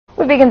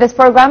begin this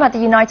program at the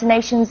United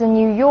Nations in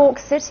New York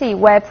City,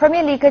 where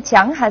Premier Li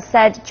Keqiang has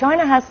said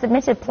China has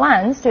submitted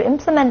plans to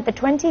implement the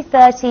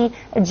 2030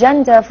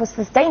 Agenda for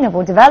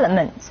Sustainable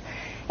Development.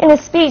 In a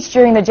speech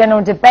during the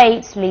general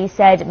debate, Li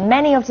said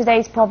many of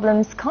today's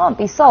problems can't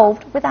be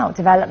solved without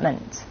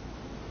development.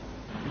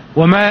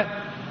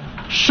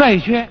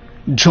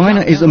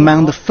 China is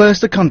among the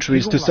first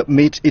countries to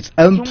submit its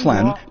own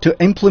plan to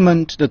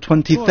implement the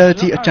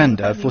 2030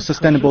 Agenda for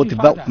Sustainable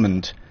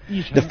Development.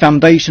 The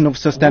foundation of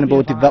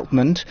sustainable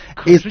development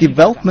is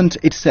development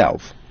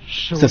itself.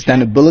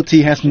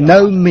 Sustainability has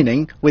no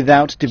meaning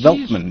without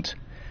development.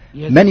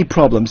 Many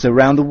problems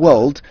around the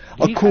world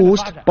are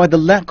caused by the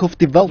lack of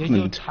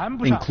development,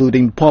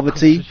 including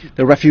poverty,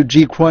 the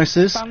refugee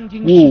crisis,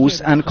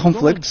 wars and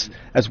conflicts,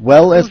 as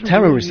well as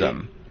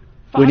terrorism.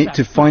 We need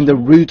to find the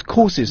root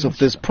causes of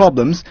these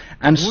problems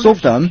and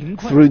solve them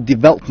through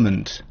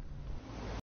development.